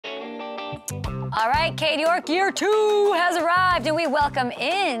All right, Cade York, year 2 has arrived, and we welcome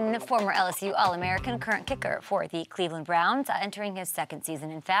in former LSU All-American, current kicker for the Cleveland Browns, entering his 2nd season,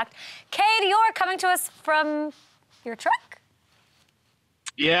 in fact. Cade York coming to us from your truck.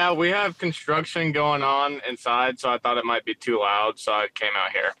 Yeah, we have construction going on inside, so I thought it might be too loud, so I came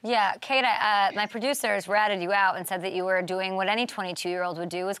out here. Yeah, Cade, my producers ratted you out and said that you were doing what any 22-year-old would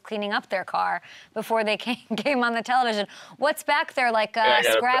do, is cleaning up their car before they came on the television. What's back there, like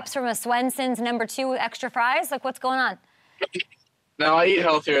scraps from a Swenson's #2 extra fries? Like, what's going on? No, I eat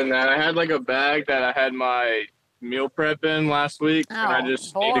healthier than that. I had like a bag that I had my meal prep in last week, and I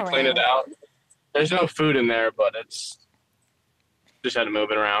just need to clean it out. There's no food in there, but it's just had to move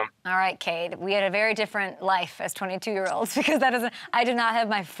it around. All right, Cade. We had a very different life as 22-year-olds because I did not have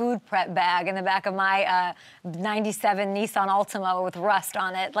my food prep bag in the back of my 97 Nissan Altima with rust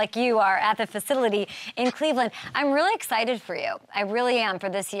on it like you are at the facility in Cleveland. I'm really excited for you. I really am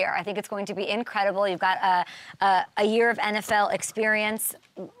for this year. I think it's going to be incredible. You've got a year of NFL experience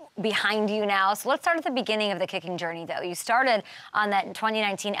behind you now. So let's start at the beginning of the kicking journey, though. You started on that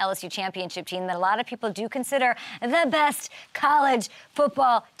 2019 LSU championship team that a lot of people do consider the best college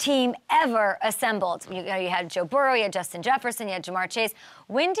football team ever assembled. You had Joe Burrow, you had Justin Jefferson, you had Jamar Chase.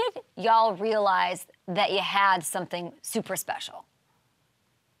 When did y'all realize that you had something super special?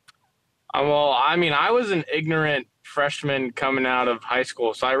 Well, I mean, I was an ignorant freshman coming out of high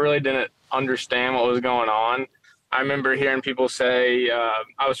school, so I really didn't understand what was going on. I remember hearing people say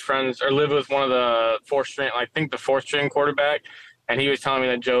I was friends or lived with one of the fourth string quarterback, and he was telling me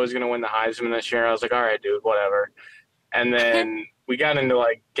that Joe was going to win the Heisman this year. I was like, all right, dude, whatever. And then we got into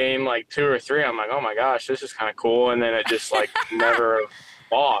game 2 or 3. I'm like, oh my gosh, this is kind of cool. And then it just never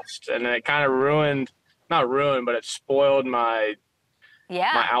lost. And then it kind of not ruined, but it spoiled my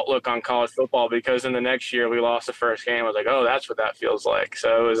outlook on college football, because in the next year we lost the first game. I was like, oh, that's what that feels like.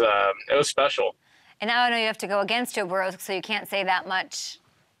 So it was special. And now I know you have to go against Joe Burrow, so you can't say that much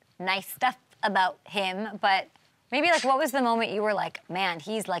nice stuff about him. But maybe what was the moment you were like, man,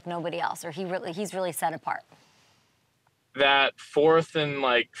 he's like nobody else, or he's really set apart? That 4th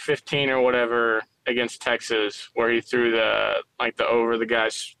and 15 or whatever against Texas, where he threw the over the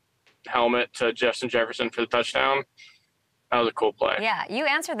guy's helmet to Justin Jefferson for the touchdown. That was a cool play. Yeah, you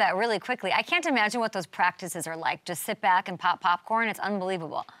answered that really quickly. I can't imagine what those practices are like. Just sit back and pop popcorn. It's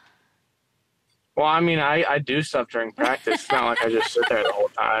unbelievable. Well, I mean, I do stuff during practice. It's not like I just sit there the whole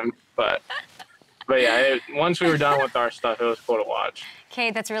time. But yeah, once we were done with our stuff, it was cool to watch.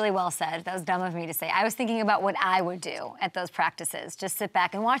 Cade, that's really well said. That was dumb of me to say. I was thinking about what I would do at those practices. Just sit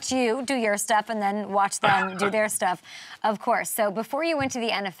back and watch you do your stuff and then watch them do their stuff, of course. So before you went to the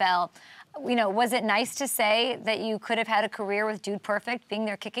NFL, was it nice to say that you could have had a career with Dude Perfect, being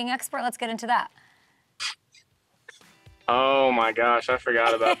their kicking expert? Let's get into that. Oh, my gosh. I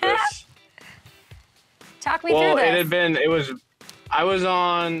forgot about this. Talk me through this. I was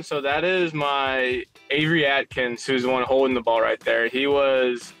on, so that is my Avery Atkins, who's the one holding the ball right there. He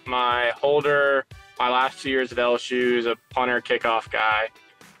was my holder my last 2 years at LSU. He's a punter, kickoff guy.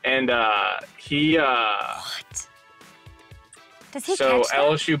 And he what? Does he so catch that?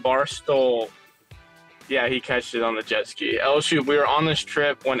 LSU Barstool, yeah, he catched it on the jet ski. LSU, we were on this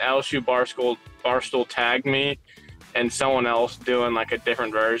trip when LSU Barstool tagged me and someone else doing a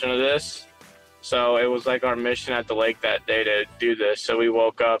different version of this. So it was our mission at the lake that day to do this. So we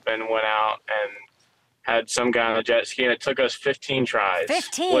woke up and went out and had some guy on a jet ski, and it took us 15 tries.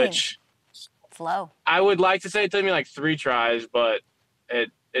 15? Which it's low. I would like to say it took me 3 tries, but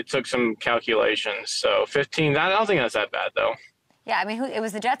it took some calculations. So 15, I don't think that's that bad, though. Yeah, I mean, it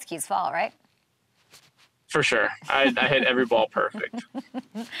was the jet ski's fault, right? For sure. I hit every ball perfect.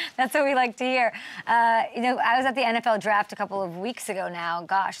 That's what we like to hear. I was at the NFL draft a couple of weeks ago now.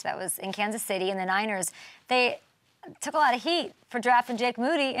 Gosh, that was in Kansas City, and the Niners, they took a lot of heat for drafting Jake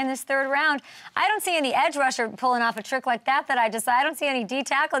Moody in this 3rd round. I don't see any edge rusher pulling off a trick like that I don't see any D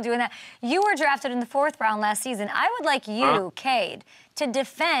tackle doing that. You were drafted in the 4th round last season. I would like you, Cade, to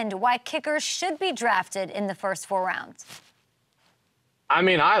defend why kickers should be drafted in the first 4 rounds. I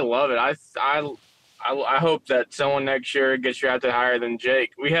mean, I love it. I hope that someone next year gets drafted higher than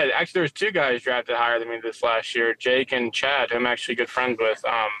Jake. There was 2 guys drafted higher than me this last year, Jake and Chad, who I'm actually good friends with.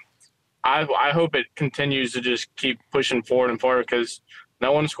 I hope it continues to just keep pushing forward and forward, because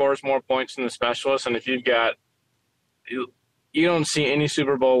no one scores more points than the specialist. And if you don't see any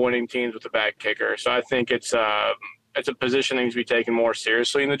Super Bowl winning teams with a bad kicker. So I think it's a position that needs to be taken more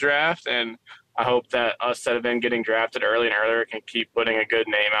seriously in the draft. And I hope that us that have been getting drafted early and earlier can keep putting a good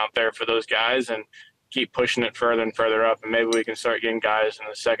name out there for those guys and keep pushing it further and further up, and maybe we can start getting guys in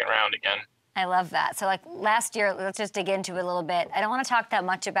the 2nd round again. I love that. So, like, last year, let's just dig into it a little bit. I don't want to talk that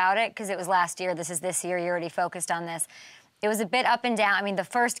much about it because it was last year. This is this year. You're already focused on this. It was a bit up and down. I mean, the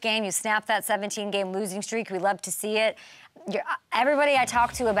first game, you snapped that 17-game losing streak. We love to see it. Everybody I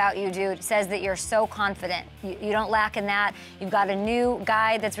talk to about you, dude, says that you're so confident. You don't lack in that. You've got a new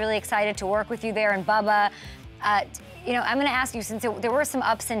guy that's really excited to work with you there in Bubba. You know, I'm going to ask you, since there were some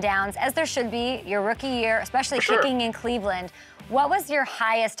ups and downs, as there should be, your rookie year, especially kicking in Cleveland. What was your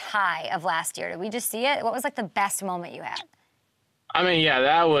highest high of last year? Did we just see it? What was, like, the best moment you had? I mean, yeah,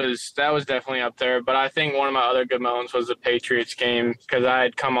 that was definitely up there. But I think one of my other good moments was the Patriots game because I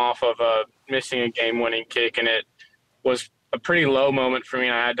had come off of missing a game-winning kick, and it was a pretty low moment for me.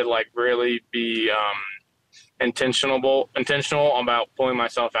 I had to, like, really be intentional about pulling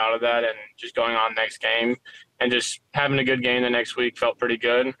myself out of that and just going on next game, and just having a good game the next week felt pretty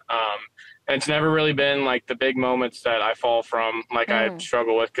good. And it's never really been like the big moments that I fall from, like I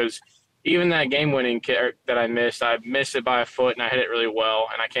struggle with, because even that game-winning kick that I missed it by a foot and I hit it really well,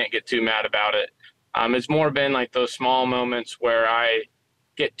 and I can't get too mad about it. It's more been like those small moments where I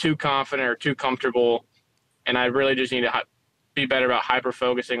get too confident or too comfortable, and I really just need to be better about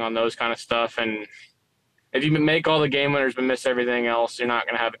hyper-focusing on those kind of stuff. And if you make all the game winners but miss everything else, you're not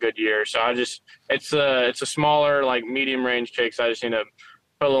going to have a good year. So it's a smaller, like, medium-range kicks I just need to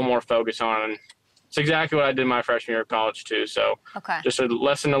put a little more focus on. And it's exactly what I did my freshman year of college too. So just a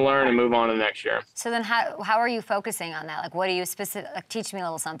lesson to learn and move on to next year. So then how are you focusing on that? Like, what do you like, teach me a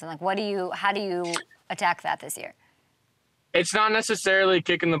little something. Like, how do you attack that this year? It's not necessarily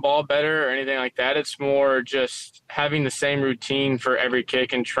kicking the ball better or anything like that. It's more just having the same routine for every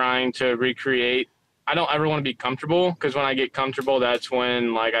kick and trying to recreate. I don't ever want to be comfortable, because when I get comfortable, that's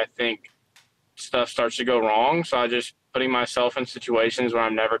when, like, I think stuff starts to go wrong. So I just putting myself in situations where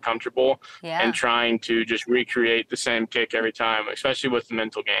I'm never comfortable and trying to just recreate the same kick every time, especially with the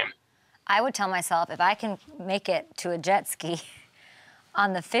mental game. I would tell myself, if I can make it to a jet ski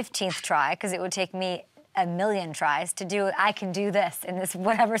on the 15th try, because it would take me a million tries to do it, I can do this in this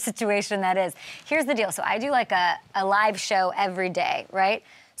whatever situation that is. Here's the deal. So I do like a live show every day, right?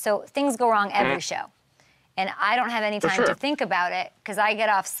 So things go wrong every show. And I don't have any time to think about it, because I get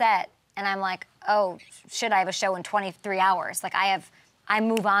off set and I'm like, oh, shit, I have a show in 23 hours. Like, I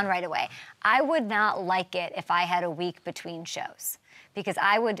move on right away. I would not like it if I had a week between shows, because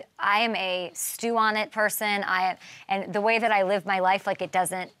I am a stew on it person. And the way that I live my life, like, it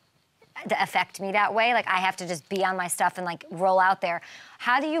doesn't affect me that way. Like, I have to just be on my stuff and, like, roll out there.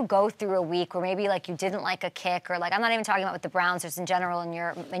 How do you go through a week where maybe, like, you didn't like a kick, or, like, I'm not even talking about with the Browns, just in general in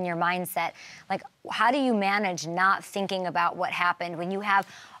your mindset. Like, how do you manage not thinking about what happened when you have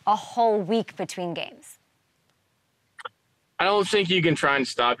a whole week between games? I don't think you can try and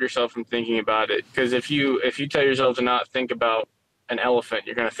stop yourself from thinking about it, because if you tell yourself to not think about an elephant,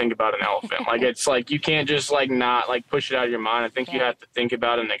 you're going to think about an elephant. Like, it's like you can't just, like, not, like, push it out of your mind. I think you have to think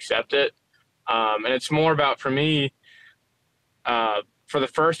about it and accept it. And it's more about, for me, for the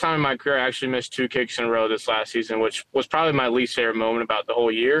first time in my career, I actually missed 2 kicks in a row this last season, which was probably my least favorite moment about the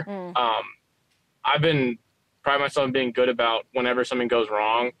whole year. I've been pride myself on being good about whenever something goes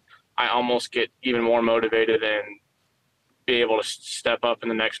wrong, I almost get even more motivated and be able to step up in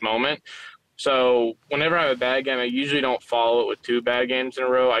the next moment. So whenever I have a bad game, I usually don't follow it with 2 bad games in a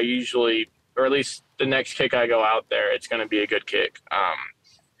row. I usually, or at least the next kick I go out there, it's going to be a good kick.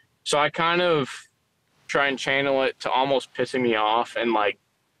 So I kind of try and channel it to almost pissing me off and, like,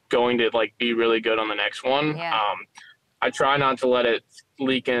 going to, like, be really good on the next one. I try not to let it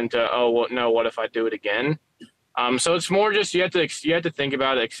leak into, oh, well, no, what if I do it again? So it's more just you have to think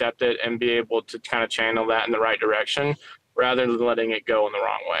about it, accept it, and be able to kind of channel that in the right direction, rather than letting it go in the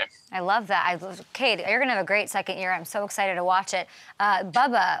wrong way. I love that. Cade, you're going to have a great second year. I'm so excited to watch it.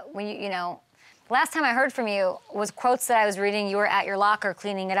 Bubba, when you know, last time I heard from you was quotes that I was reading. You were at your locker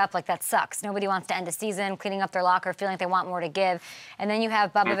cleaning it up. Like, that sucks. Nobody wants to end a season cleaning up their locker, feeling like they want more to give. And then you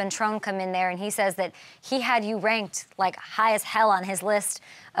have Bubba Ventrone come in there, and he says that he had you ranked, like, high as hell on his list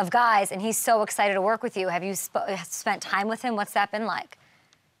of guys, and he's so excited to work with you. Have you spent time with him? What's that been like?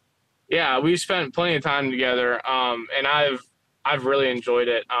 Yeah, we've spent plenty of time together, and I've really enjoyed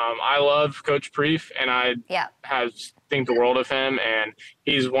it. I love Coach Preef, and I think the world of him, and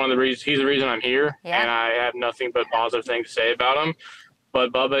he's the reason I'm here, and I have nothing but positive things to say about him.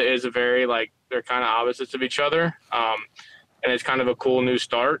 But Bubba is they're kind of opposites of each other, and it's kind of a cool new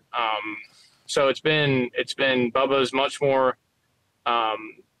start. So it's been Bubba's much more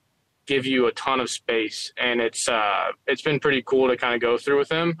give you a ton of space, and it's been pretty cool to kind of go through with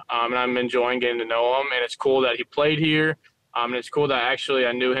him, and I'm enjoying getting to know him. And it's cool that he played here, and it's cool that actually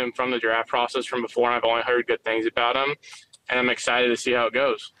I knew him from the draft process from before, and I've only heard good things about him, and I'm excited to see how it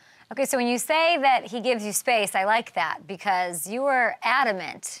goes. Okay, so when you say that he gives you space, I like that because you were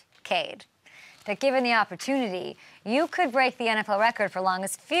adamant, Cade, that given the opportunity, you could break the NFL record for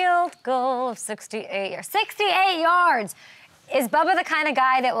longest field goal of 68 yards. 68 yards! Is Bubba the kind of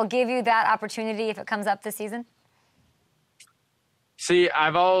guy that will give you that opportunity if it comes up this season? See, I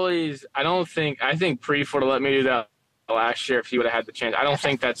think Preef would have let me do that last year if he would have had the chance. I don't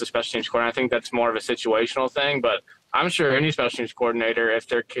think that's a special teams coordinator. I think that's more of a situational thing, but I'm sure any special teams coordinator, if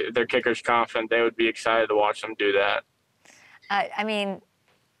their kicker's confident, they would be excited to watch them do that. I mean,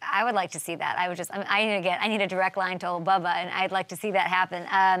 I would like to see that. I need a direct line to old Bubba, and I'd like to see that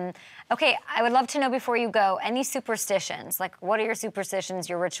happen. Okay, I would love to know before you go, any superstitions? Like, what are your superstitions,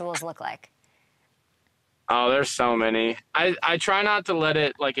 your rituals look like? Oh, there's so many. I try not to let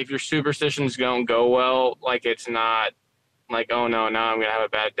it, like, if your superstitions don't go well, like, it's not like, oh, no, now I'm going to have a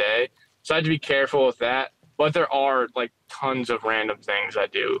bad day. So I have to be careful with that. But there are, like, tons of random things I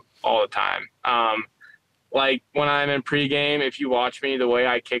do all the time. Like, when I'm in pregame, if you watch me, the way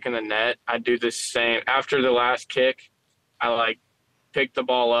I kick in the net, I do the same. After the last kick, I, like, pick the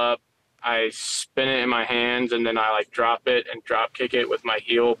ball up, I spin it in my hands, and then I, like, drop it and drop kick it with my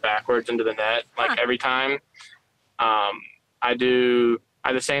heel backwards into the net, like, every time. I have the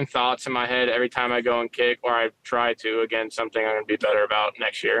same thoughts in my head every time I go and kick, or I try to. Again, something I'm going to be better about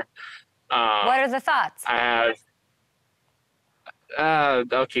next year. What are the thoughts? I have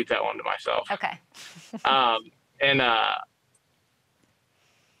I'll keep that one to myself. Okay.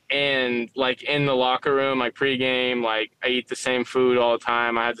 And like in the locker room, like pregame, like I eat the same food all the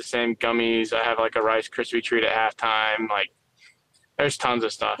time. I have the same gummies. I have like a Rice Krispie treat at halftime. Like there's tons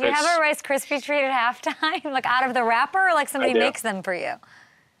of stuff. You have a Rice Krispie treat at halftime, like out of the wrapper, or like somebody makes them for you?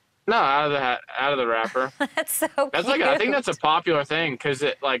 No, out of the wrapper. That's so cute. That's like, I think that's a popular thing because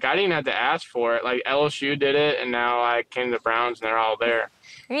I didn't even have to ask for it. Like LSU did it, and now I came to the Browns, and they're all there.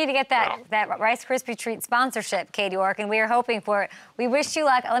 You need to get that Rice Krispie treat sponsorship, Cade York, and we are hoping for it. We wish you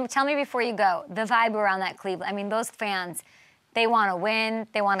luck. Tell me before you go, the vibe around that Cleveland. I mean, those fans, they want to win.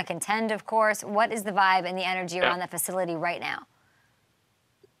 They want to contend, of course. What is the vibe and the energy around that facility right now?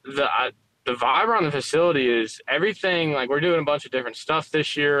 The vibe around the facility is everything. Like, we're doing a bunch of different stuff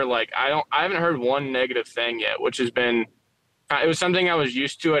this year. Like, I haven't heard one negative thing yet, which has been, it was something I was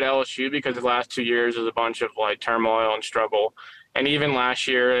used to at LSU because the last 2 years was a bunch of like turmoil and struggle. And even last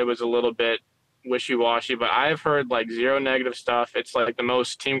year it was a little bit wishy-washy, but I've heard like zero negative stuff. It's like the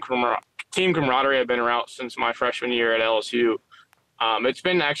most team camaraderie I've been around since my freshman year at LSU. It's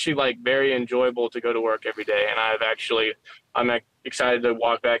been actually like very enjoyable to go to work every day, and I'm excited to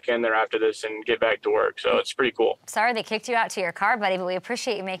walk back in there after this and get back to work. So it's pretty cool. Sorry they kicked you out to your car, buddy, but we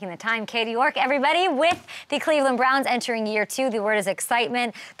appreciate you making the time. Cade York, everybody, with the Cleveland Browns entering year 2. The word is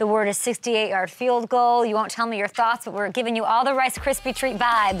excitement. The word is 68-yard field goal. You won't tell me your thoughts, but we're giving you all the Rice Krispie treat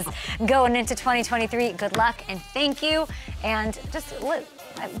vibes going into 2023. Good luck and thank you. And just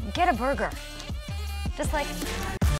get a burger. Just like...